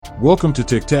Welcome to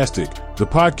Techtastic, the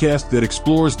podcast that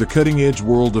explores the cutting-edge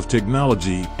world of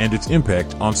technology and its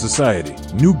impact on society.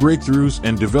 New breakthroughs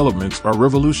and developments are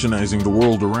revolutionizing the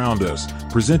world around us,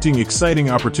 presenting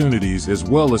exciting opportunities as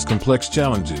well as complex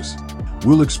challenges.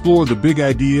 We'll explore the big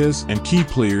ideas and key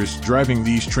players driving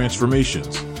these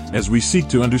transformations, as we seek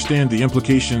to understand the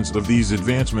implications of these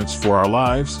advancements for our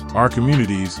lives, our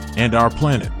communities, and our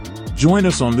planet. Join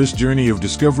us on this journey of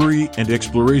discovery and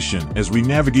exploration as we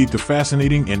navigate the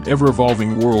fascinating and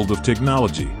ever-evolving world of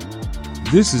technology.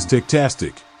 This is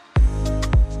Techtastic.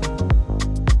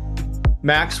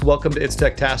 Max, welcome to It's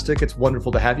Techtastic. It's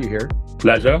wonderful to have you here.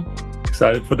 Pleasure.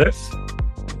 Excited for this.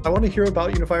 I want to hear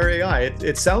about Unifier AI.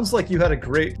 It sounds like you had a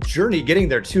great journey getting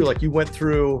there too. Like you went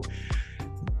through,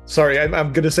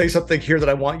 I'm going to say something here that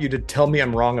I want you to tell me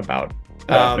I'm wrong about.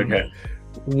 Okay.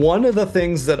 One of the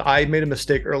things that I made a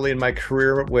mistake early in my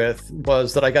career with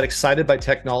was that I got excited by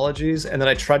technologies and then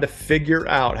I tried to figure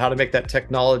out how to make that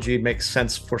technology make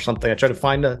sense for something. I tried to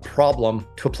find a problem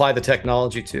to apply the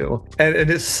technology to. And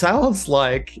it sounds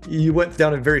like you went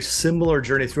down a very similar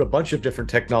journey through a bunch of different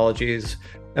technologies.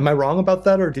 Am I wrong about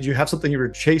that? Or did you have something you were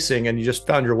chasing and you just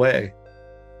found your way?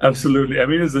 Absolutely. I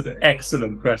mean, it's an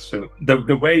excellent question.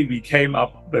 The way we came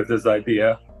up with this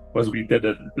idea was we did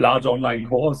a large online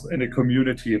course in a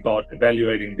community about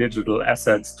evaluating digital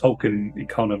assets, token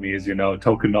economies,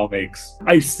 tokenomics.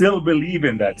 I still believe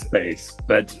in that space,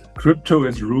 but crypto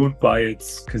is ruined by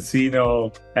its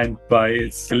casino and by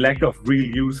its lack of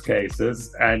real use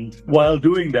cases. And while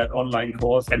doing that online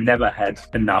course, I never had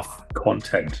enough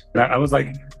content. And I was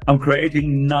like, I'm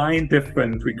creating 9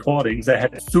 different recordings. I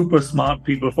had super smart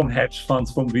people from hedge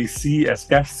funds, from VC as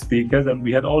guest speakers, and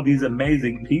we had all these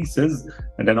amazing pieces.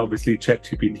 And then obviously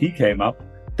ChatGPT came up.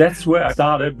 That's where I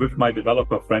started with my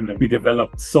developer friend, and we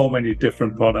developed so many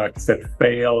different products that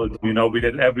failed. We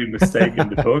did every mistake in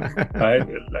the book, right?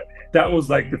 That was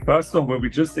like the first one where we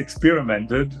just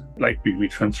experimented. Like we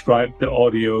transcribed the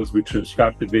audios, we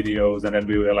transcribed the videos, and then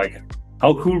we were like,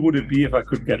 how cool would it be if I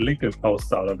could get LinkedIn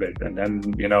posts out of it? And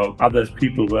then, other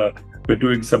people were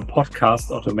doing some podcast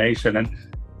automation. And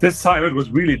this time it was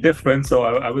really different. So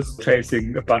I was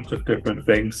chasing a bunch of different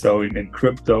things. So in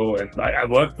crypto, and I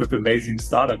worked with amazing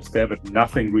startups there, but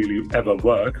nothing really ever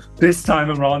worked. This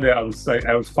time around, I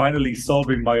was finally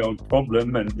solving my own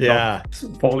problem and not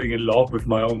falling in love with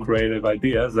my own creative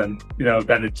ideas. And,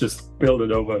 then it just built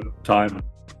it over time.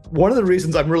 One of the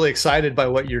reasons I'm really excited by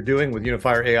what you're doing with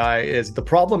Unifier AI is the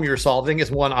problem you're solving is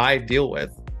one I deal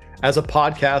with. As a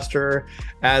podcaster,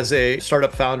 as a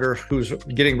startup founder who's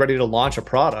getting ready to launch a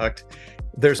product,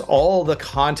 there's all the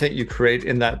content you create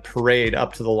in that parade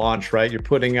up to the launch, right? You're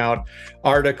putting out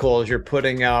articles, you're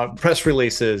putting out press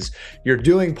releases, you're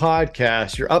doing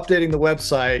podcasts, you're updating the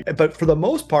website. But for the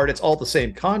most part, it's all the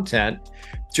same content,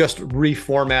 just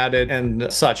reformatted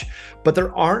and such. But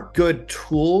there aren't good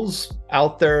tools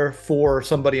out there for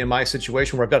somebody in my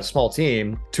situation where I've got a small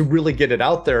team to really get it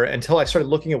out there until I started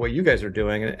looking at what you guys are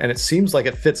doing. And it seems like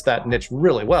it fits that niche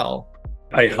really well.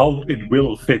 I hope it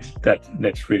will fit that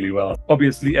niche really well.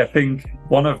 Obviously, I think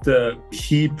one of the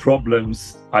key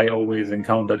problems I always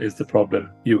encountered is the problem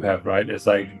you have, right? It's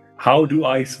like, how do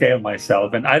I scale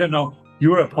myself? And I don't know,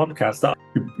 you're a podcaster.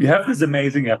 You have this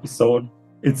amazing episode.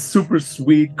 It's super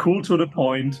sweet, cool to the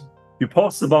point. You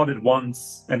post about it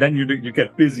once, and then you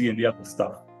get busy in the other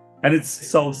stuff. And it's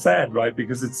so sad, right?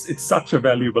 Because it's such a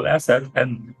valuable asset.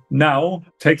 And now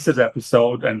takes this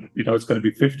episode and, it's going to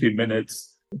be 15 minutes.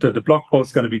 The blog post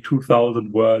is going to be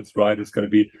 2,000 words, right? It's going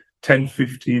to be 10,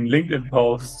 15 LinkedIn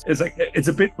posts. It's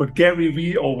a bit what Gary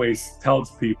Vee always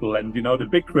tells people. And, the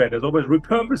big creators always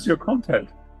repurpose your content.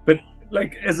 But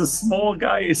as a small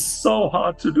guy, it's so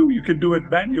hard to do. You can do it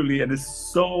manually and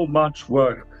it's so much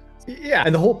work. Yeah.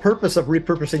 And the whole purpose of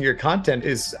repurposing your content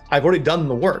is I've already done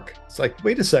the work. It's like,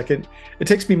 wait a second, it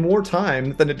takes me more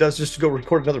time than it does just to go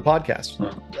record another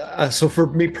podcast. So for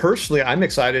me personally, I'm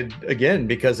excited again,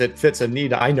 because it fits a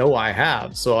need I know I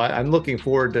have. So I'm looking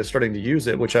forward to starting to use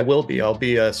it, which I will be. I'll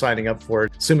be signing up for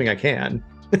it, assuming I can.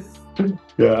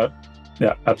 Yeah,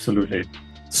 absolutely.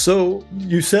 So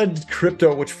you said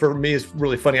crypto, which for me is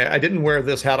really funny. I didn't wear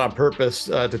this hat on purpose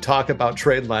to talk about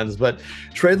TradeLens, but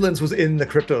TradeLens was in the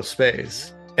crypto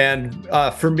space. And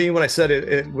for me, when I said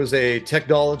it was a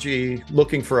technology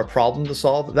looking for a problem to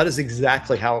solve, that is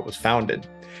exactly how it was founded.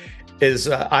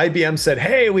 IBM said,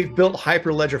 hey, we've built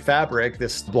Hyperledger Fabric,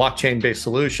 this blockchain-based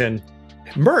solution.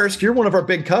 Maersk, you're one of our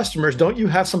big customers. Don't you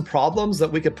have some problems that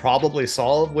we could probably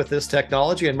solve with this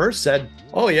technology? And Maersk said,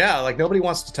 oh yeah, like nobody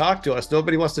wants to talk to us.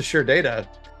 Nobody wants to share data.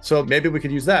 So maybe we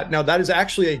could use that. Now, that is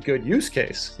actually a good use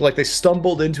case. Like they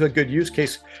stumbled into a good use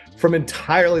case from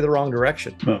entirely the wrong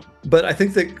direction. Oh. But I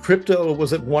think that crypto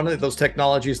was one of those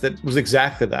technologies that was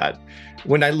exactly that.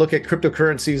 When I look at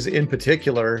cryptocurrencies in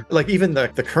particular, like even the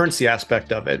currency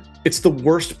aspect of it, it's the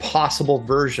worst possible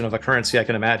version of a currency I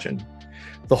can imagine.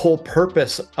 The whole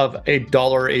purpose of a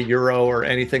dollar, a euro, or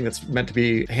anything that's meant to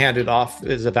be handed off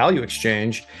as a value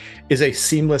exchange is a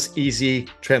seamless, easy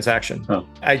transaction. Oh.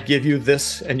 I give you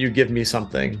this and you give me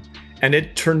something. And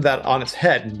it turned that on its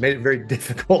head and made it very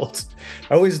difficult.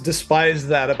 I always despised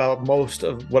that about most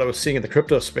of what I was seeing in the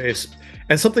crypto space.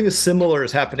 And something as similar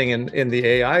is happening in the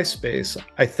AI space,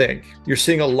 I think. You're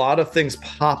seeing a lot of things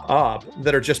pop up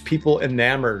that are just people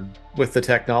enamored with the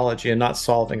technology and not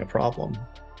solving a problem.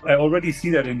 I already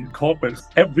see that in corporates.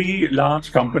 Every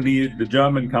large company, the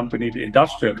German company, the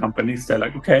industrial companies, they're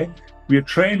like, okay, we are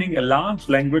training a large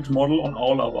language model on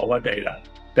all of our data.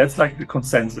 That's like the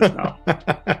consensus now.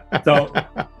 So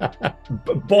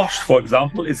Bosch, for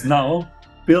example, is now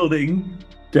building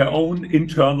their own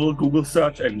internal Google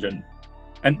search engine.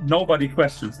 And nobody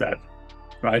questions that,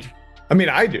 right? I mean,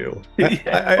 I do.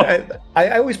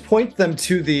 I always point them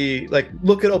to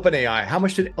look at OpenAI. How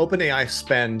much did OpenAI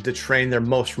spend to train their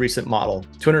most recent model?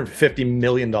 $250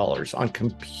 million on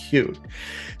compute.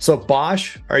 So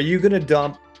Bosch, are you going to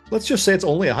dump, let's just say it's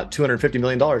only $250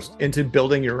 million into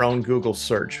building your own Google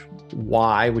search?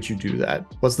 Why would you do that?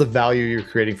 What's the value you're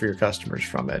creating for your customers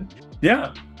from it?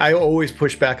 Yeah. I always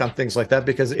push back on things like that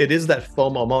because it is that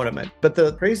FOMO moment. But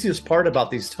the craziest part about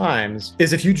these times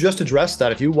is if you just addressed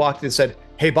that, if you walked in and said,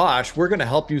 hey, Bosch, we're going to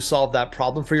help you solve that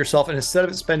problem for yourself. And instead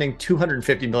of spending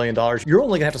 $250 million, you're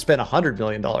only going to have to spend $100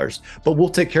 million, but we'll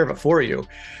take care of it for you.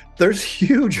 There's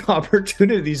huge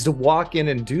opportunities to walk in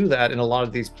and do that in a lot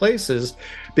of these places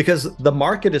because the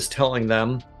market is telling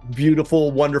them,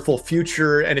 beautiful, wonderful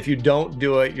future. And if you don't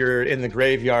do it, you're in the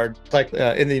graveyard. Like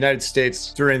in the United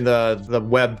States during the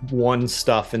Web 1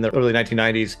 stuff in the early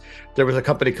 1990s, there was a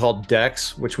company called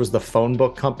Dex, which was the phone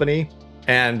book company.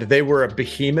 And they were a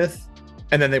behemoth.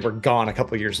 And then they were gone a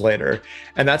couple of years later.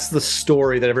 And that's the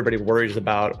story that everybody worries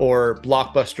about. Or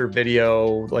Blockbuster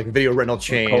Video, like video rental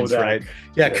chains, right?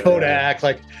 Yeah, Kodak.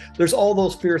 Like there's all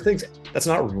those fear things. That's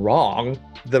not wrong.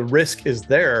 The risk is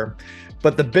there.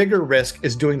 But the bigger risk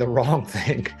is doing the wrong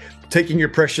thing, taking your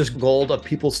precious gold of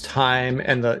people's time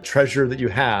and the treasure that you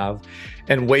have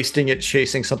and wasting it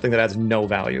chasing something that has no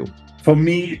value. For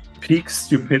me, peak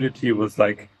stupidity was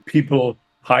like people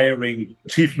hiring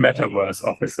chief metaverse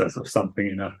officers or something,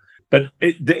 you know. But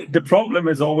the problem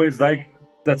is always like,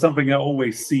 that's something I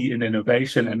always see in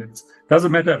innovation. And it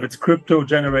doesn't matter if it's crypto,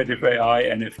 generative AI,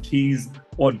 NFTs,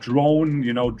 or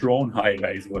drone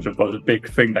highways, which was a big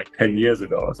thing like 10 years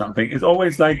ago or something. It's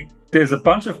always like there's a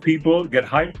bunch of people get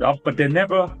hyped up, but they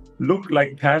never look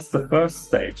like past the first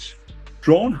stage.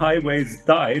 Drone highways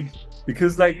died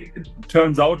because like it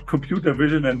turns out computer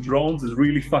vision and drones is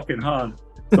really fucking hard.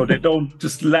 So they don't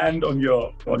just land on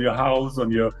your house,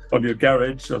 on your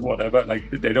garage or whatever.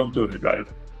 Like they don't do it, right?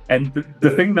 And the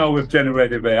thing now with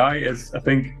generative AI is, I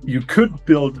think you could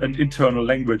build an internal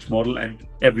language model and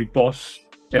every Bosch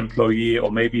employee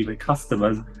or maybe the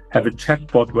customers have a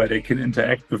chatbot where they can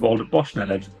interact with all the Bosch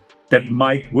knowledge. That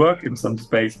might work in some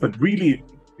space, but really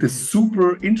the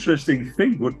super interesting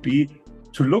thing would be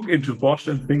to look into Bosch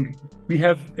and think, we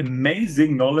have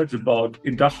amazing knowledge about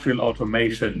industrial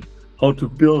automation, how to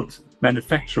build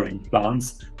manufacturing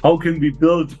plants, how can we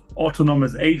build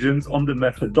autonomous agents on the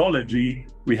methodology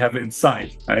we have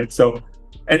inside, right? So,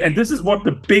 and this is what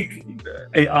the big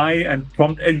AI and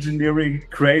prompt engineering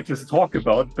creators talk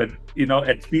about, but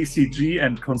at BCG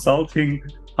and consulting,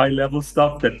 high-level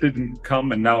stuff that didn't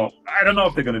come, and now I don't know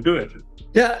if they're going to do it.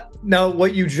 Yeah. Now,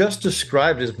 what you just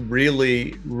described is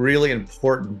really, really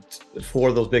important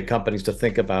for those big companies to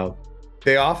think about.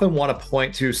 They often want to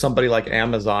point to somebody like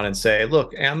Amazon and say,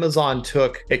 look, Amazon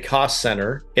took a cost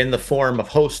center in the form of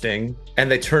hosting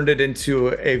and they turned it into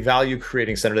a value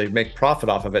creating center. They make profit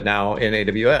off of it now in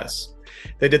AWS.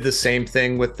 They did the same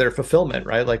thing with their fulfillment,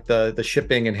 right? Like the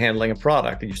shipping and handling of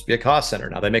product. It used to be a cost center.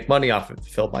 Now they make money off it,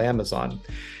 fulfilled by Amazon,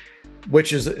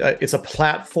 which is it's a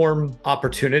platform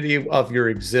opportunity of your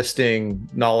existing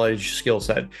knowledge skill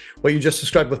set. What you just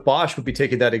described with Bosch would be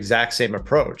taking that exact same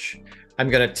approach. I'm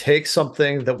going to take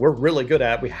something that we're really good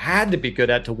at. We had to be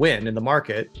good at to win in the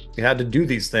market. We had to do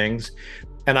these things.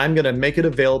 And I'm going to make it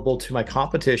available to my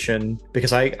competition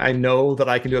because I know that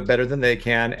I can do it better than they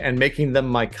can. And making them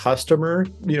my customer,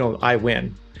 I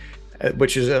win.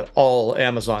 which is all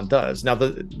Amazon does. Now,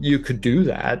 you could do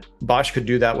that. Bosch could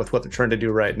do that with what they're trying to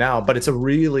do right now, but it's a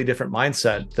really different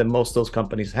mindset than most of those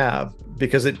companies have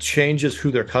because it changes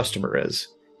who their customer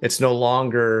is. It's no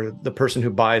longer the person who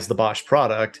buys the Bosch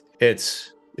product.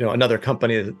 It's another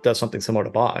company that does something similar to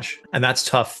Bosch. And that's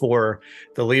tough for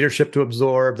the leadership to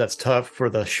absorb. That's tough for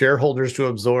the shareholders to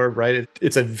absorb, right?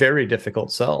 It's a very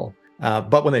difficult sell.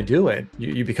 But when they do it,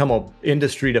 you become an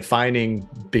industry-defining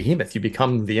behemoth. You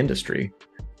become the industry.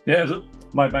 Yeah, so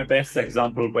my best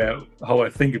example how I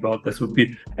think about this would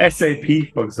be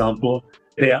SAP, for example.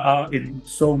 They are in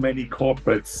so many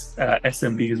corporates,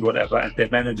 SMBs, whatever, and they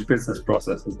manage business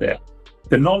processes there.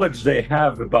 The knowledge they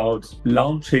have about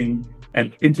launching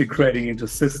and integrating into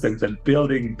systems and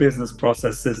building business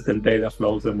processes and data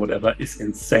flows and whatever is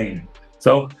insane.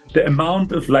 So the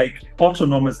amount of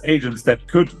autonomous agents it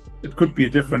could be a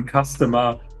different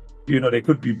customer, they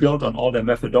could be built on all their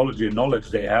methodology and knowledge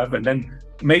they have. And then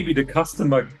maybe the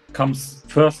customer comes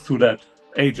first to that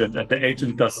agent and the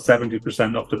agent does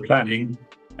 70% of the planning.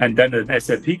 And then an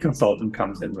SAP consultant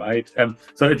comes in, right?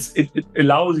 So it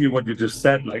allows you what you just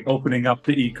said, opening up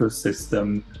the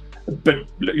ecosystem, but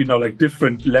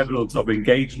different levels of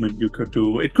engagement you could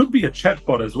do. It could be a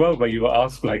chatbot as well, where you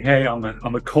ask hey, I'm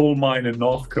a coal mine in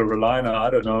North Carolina. I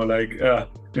don't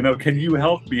know, can you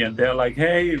help me? And they're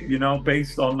hey,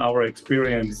 based on our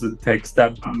experience, it takes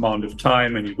that amount of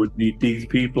time, and you would need these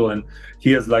people. And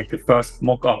here's the first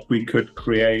mock-up we could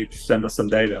create. Send us some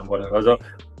data and whatever. So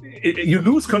you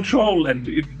lose control, and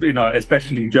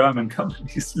especially German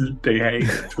companies, they hate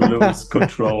to lose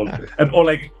control,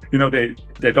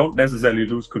 they don't necessarily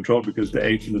lose control because the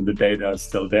agent and the data is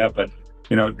still there, but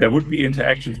there would be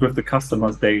interactions with the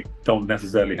customers they don't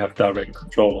necessarily have direct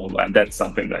control over, and that's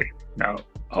something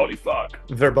holy fuck,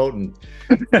 verboten.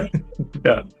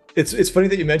 Yeah. It's funny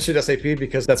that you mentioned SAP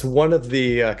because that's one of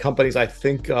the companies I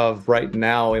think of right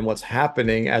now in what's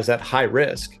happening as at high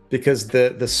risk, because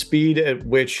the speed at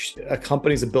which a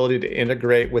company's ability to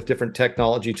integrate with different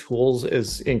technology tools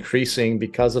is increasing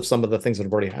because of some of the things that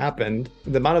have already happened.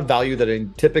 The amount of value that a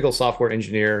typical software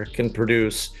engineer can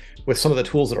produce with some of the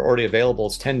tools that are already available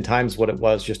is 10 times what it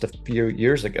was just a few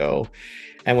years ago.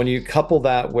 And when you couple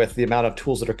that with the amount of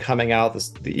tools that are coming out,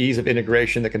 the ease of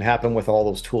integration that can happen with all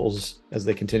those tools as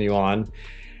they continue on,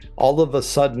 all of a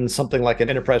sudden something like an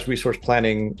enterprise resource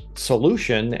planning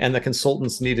solution and the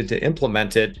consultants needed to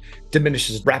implement it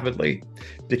diminishes rapidly,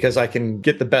 because I can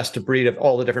get the best of breed of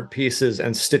all the different pieces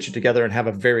and stitch it together and have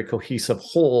a very cohesive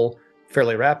whole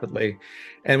fairly rapidly.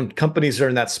 And companies are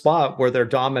in that spot where they're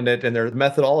dominant, and their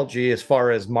methodology as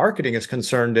far as marketing is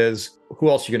concerned is, who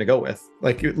else are you going to go with?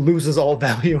 It loses all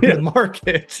value in the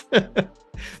market.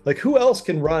 Who else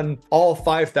can run all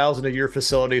 5,000 of your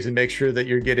facilities and make sure that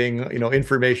you're getting,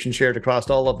 information shared across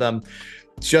all of them?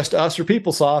 It's just us or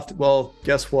PeopleSoft. Well,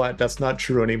 guess what? That's not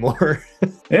true anymore.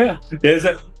 Yeah.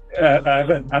 I have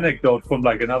an anecdote from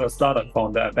another startup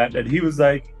founder I met, and he was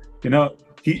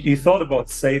he thought about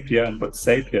Zapier and what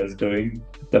Zapier is doing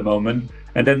at the moment.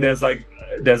 And then there's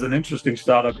an interesting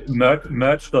startup,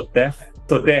 Merge.dev.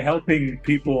 So they're helping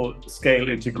people scale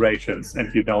integrations.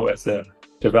 And as a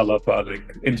developer,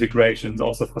 integrations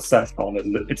also for SaaS founders,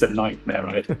 it's a nightmare,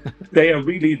 right? They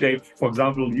for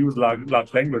example, use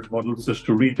large language models just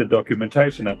to read the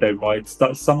documentation, and they write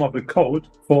some of the code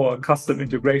for custom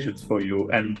integrations for you.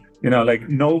 And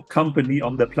no company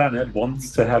on the planet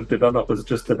wants to have developers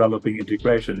just developing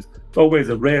integrations. It's always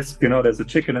a risk, there's a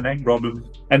chicken and egg problem.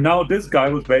 And now this guy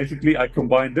was basically, I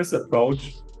combined this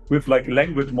approach with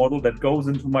language model that goes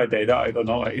into my data. I don't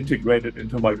know, I integrate it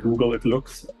into my Google. It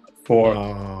looks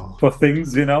for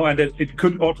things, and it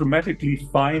could automatically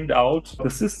find out the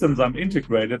systems I'm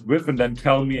integrated with and then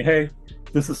tell me, hey,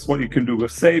 this is what you can do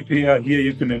with Zapier. Here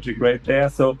you can integrate there.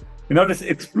 So, this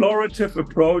explorative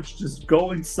approach, just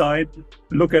go inside,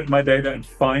 look at my data and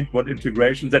find what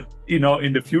integrations that,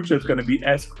 in the future is going to be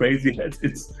as crazy as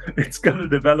it's going to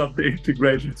develop the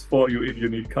integrations for you if you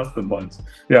need custom ones.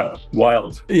 Yeah,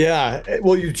 wild. Yeah.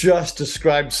 Well, you just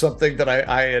described something that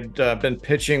I had been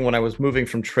pitching when I was moving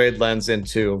from TradeLens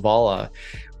into Vala,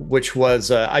 which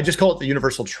was, I just call it the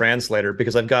universal translator,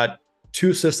 because I've got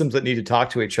two systems that need to talk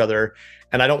to each other.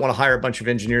 And I don't want to hire a bunch of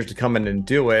engineers to come in and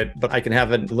do it, but I can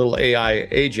have a little AI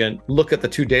agent look at the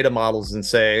two data models and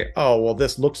say, oh, well,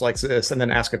 this looks like this, and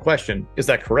then ask a question. Is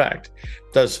that correct?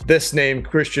 Does this name,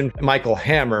 Christian Michael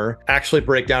Hammer, actually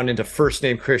break down into first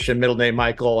name Christian, middle name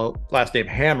Michael, last name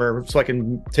Hammer, so I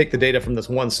can take the data from this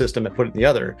one system and put it in the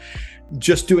other?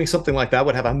 Just doing something like that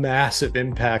would have a massive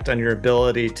impact on your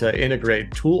ability to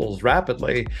integrate tools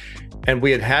rapidly. And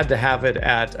we had to have it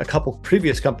at a couple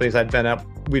previous companies I'd been at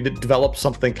we developed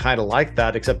something kind of like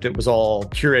that, except it was all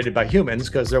curated by humans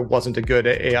because there wasn't a good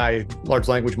AI large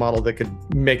language model that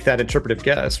could make that interpretive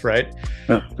guess, right?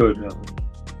 Yeah, good. Yeah.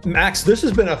 Max, this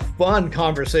has been a fun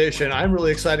conversation. I'm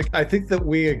really excited. I think that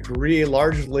we agree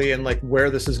largely in like where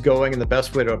this is going and the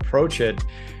best way to approach it.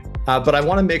 But I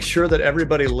want to make sure that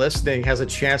everybody listening has a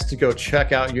chance to go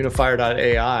check out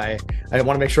unifier.ai. I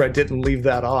want to make sure I didn't leave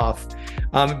that off.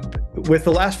 With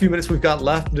the last few minutes we've got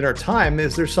left in our time,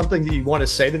 is there something that you want to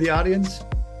say to the audience?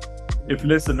 If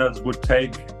listeners would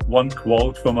take one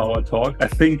quote from our talk, I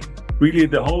think really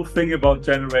the whole thing about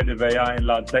generative AI and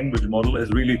large language model is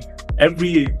really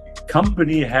every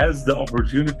company has the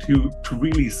opportunity to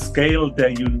really scale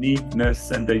their uniqueness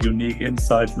and their unique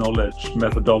insights, knowledge,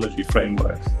 methodology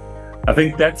frameworks. I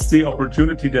think that's the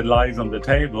opportunity that lies on the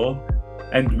table.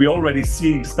 And we're already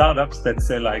seeing startups that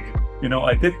say like,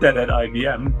 I did that at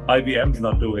IBM. IBM's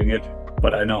not doing it,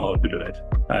 but I know how to do it.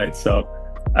 Right. So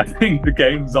I think the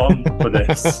game's on for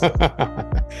this.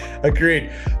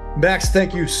 Agreed. Max,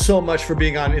 thank you so much for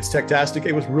being on It's Techtastic.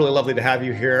 It was really lovely to have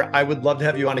you here. I would love to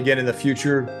have you on again in the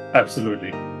future.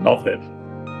 Absolutely. Loved it.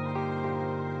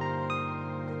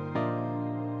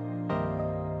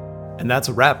 And that's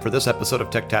a wrap for this episode of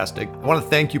Techtastic. I want to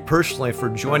thank you personally for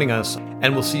joining us,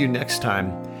 and we'll see you next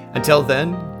time. Until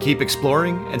then, keep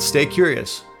exploring and stay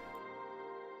curious.